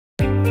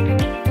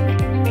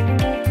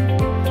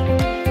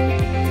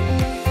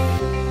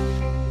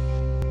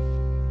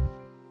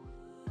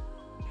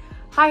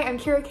Hi, I'm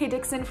Kira K.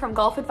 Dixon from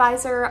Golf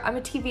Advisor. I'm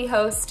a TV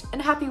host,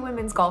 and happy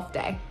Women's Golf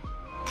Day.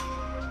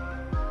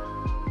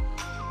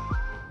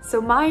 So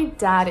my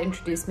dad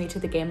introduced me to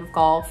the game of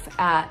golf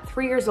at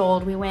 3 years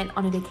old. We went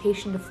on a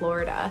vacation to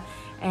Florida,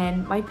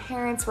 and my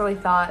parents really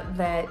thought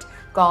that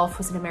golf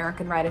was an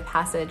American rite of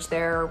passage.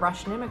 They're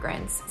Russian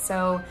immigrants.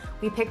 So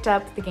we picked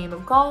up the game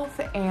of golf,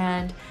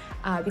 and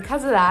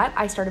because of that,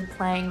 I started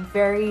playing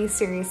very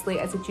seriously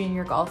as a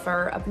junior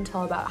golfer up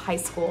until about high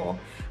school.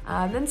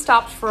 Then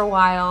stopped for a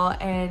while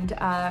and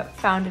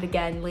found it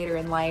again later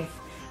in life.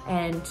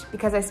 And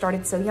because I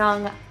started so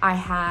young, I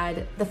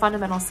had the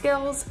fundamental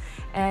skills,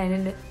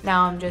 and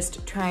now I'm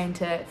just trying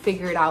to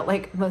figure it out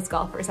like most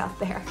golfers out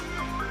there.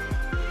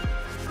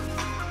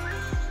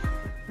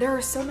 There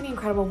are so many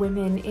incredible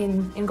women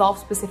in golf,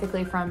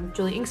 specifically from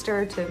Julie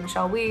Inkster to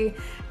Michelle Wie,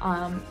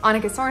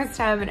 Annika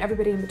Sorenstam, and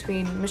everybody in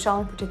between. Michelle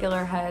in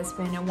particular has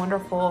been a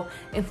wonderful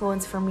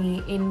influence for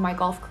me in my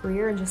golf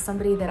career, and just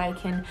somebody that I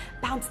can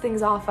bounce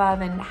things off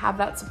of and have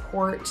that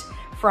support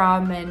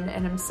from, and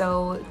I'm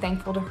so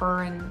thankful to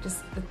her, and just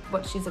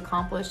what she's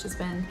accomplished has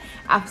been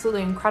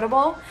absolutely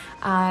incredible.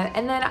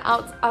 And then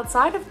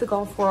outside of the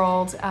golf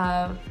world,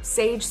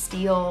 Sage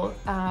Steele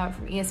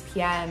from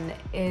ESPN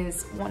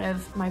is one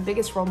of my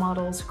biggest role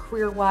models,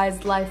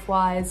 career-wise,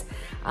 life-wise.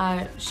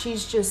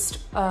 She's just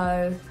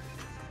a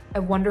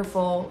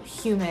wonderful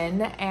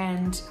human,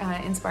 and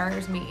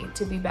inspires me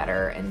to be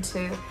better and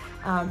to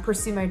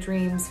pursue my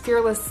dreams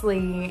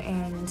fearlessly,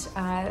 and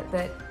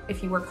that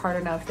if you work hard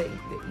enough that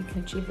you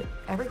can achieve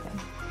everything.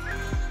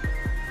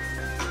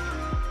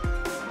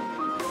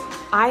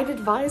 I'd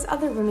advise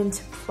other women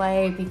to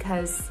play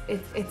because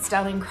it's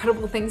done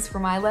incredible things for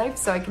my life,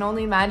 so I can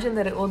only imagine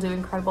that it will do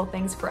incredible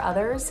things for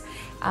others.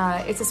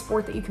 It's a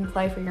sport that you can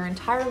play for your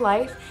entire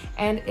life,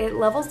 and it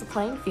levels the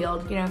playing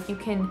field. You know, if you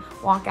can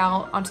walk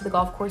out onto the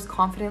golf course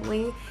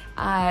confidently,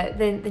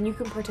 then you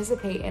can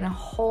participate in a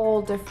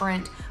whole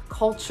different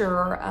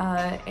culture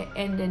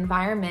and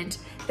environment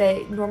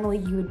that normally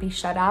you would be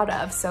shut out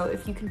of. So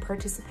if you can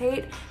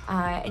participate,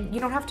 and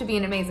you don't have to be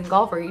an amazing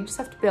golfer, you just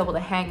have to be able to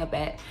hang a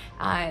bit,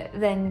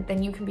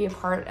 then you can be a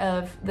part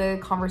of the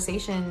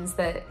conversations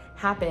that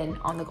happen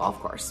on the golf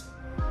course.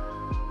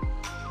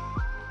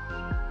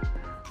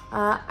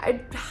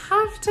 I'd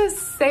have to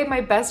say my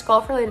best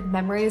golf-related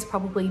memory is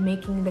probably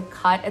making the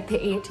cut at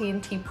the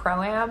AT&T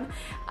Pro-Am.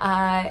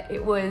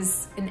 It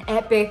was an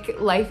epic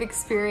life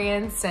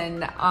experience,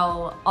 and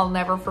I'll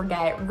never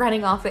forget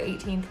running off the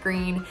 18th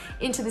green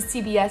into the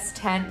CBS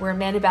tent where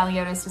Amanda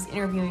Balionis was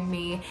interviewing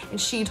me,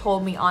 and she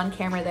told me on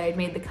camera that I'd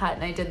made the cut,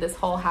 and I did this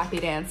whole happy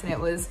dance, and it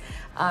was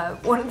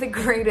one of the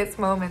greatest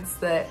moments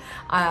that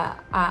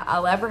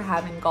I'll ever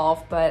have in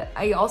golf. But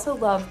I also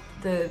love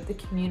the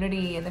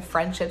community and the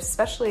friendships,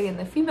 especially in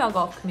the female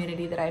golf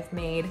community that I've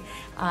made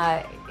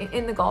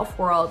in the golf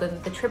world,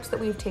 and the trips that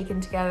we've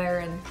taken together,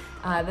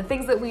 and the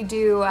things that we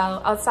do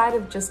outside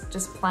of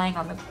just playing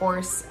on the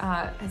course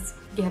have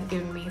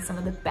given me some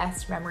of the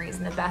best memories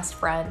and the best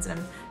friends, and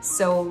I'm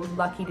so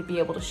lucky to be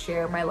able to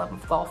share my love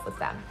of golf with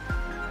them.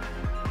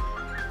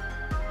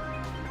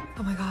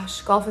 Oh my gosh,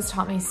 golf has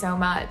taught me so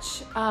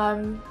much.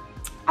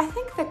 I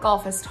think that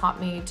golf has taught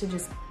me to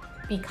just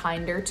be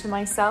kinder to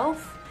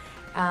myself,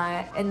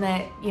 and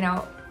that, you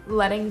know,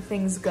 letting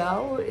things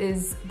go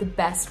is the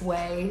best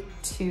way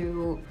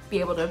to be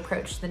able to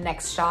approach the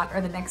next shot or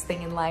the next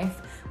thing in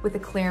life with a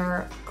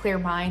clear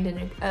mind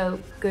and a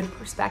good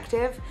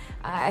perspective.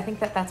 I think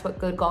that that's what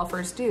good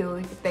golfers do.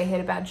 If they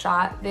hit a bad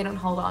shot, they don't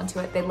hold on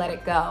to it, they let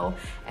it go.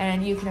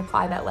 And you can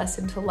apply that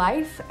lesson to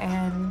life,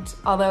 and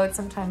although it's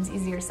sometimes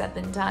easier said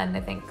than done,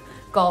 I think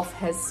golf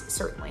has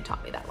certainly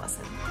taught me that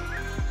lesson.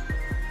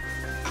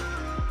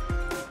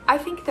 I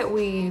think that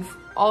we've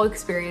all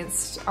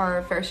experienced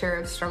our fair share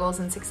of struggles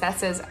and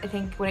successes. I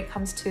think when it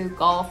comes to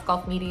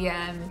golf media,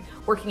 and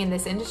working in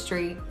this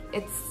industry,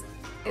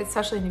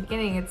 especially in the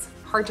beginning, it's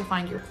hard to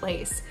find your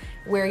place,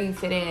 where you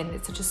fit in.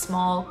 It's such a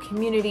small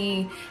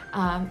community,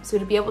 so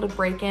to be able to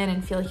break in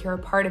and feel like you're a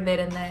part of it,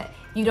 and that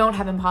you don't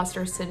have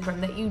imposter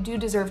syndrome, that you do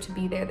deserve to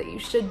be there, that you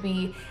should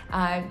be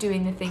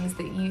doing the things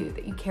that you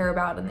care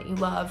about and that you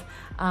love.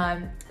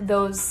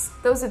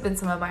 Those have been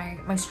some of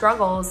my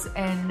struggles,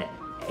 and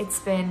it's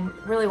been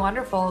really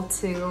wonderful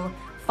to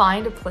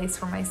find a place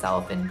for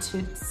myself and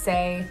to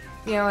say,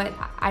 you know what,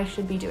 I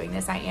should be doing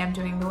this. I am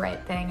doing the right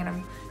thing, and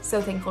I'm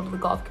so thankful to the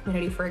golf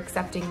community for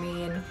accepting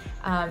me.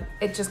 And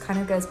it just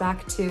kind of goes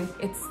back to,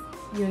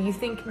 you know, you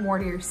think more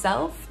to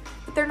yourself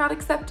that they're not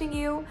accepting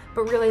you,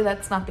 but really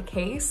that's not the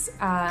case.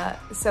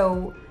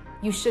 So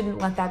you shouldn't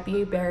let that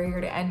be a barrier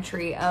to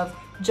entry of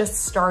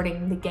just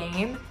starting the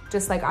game,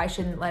 just like I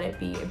shouldn't let it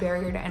be a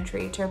barrier to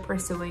entry to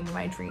pursuing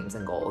my dreams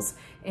and goals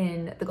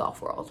in the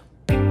golf world.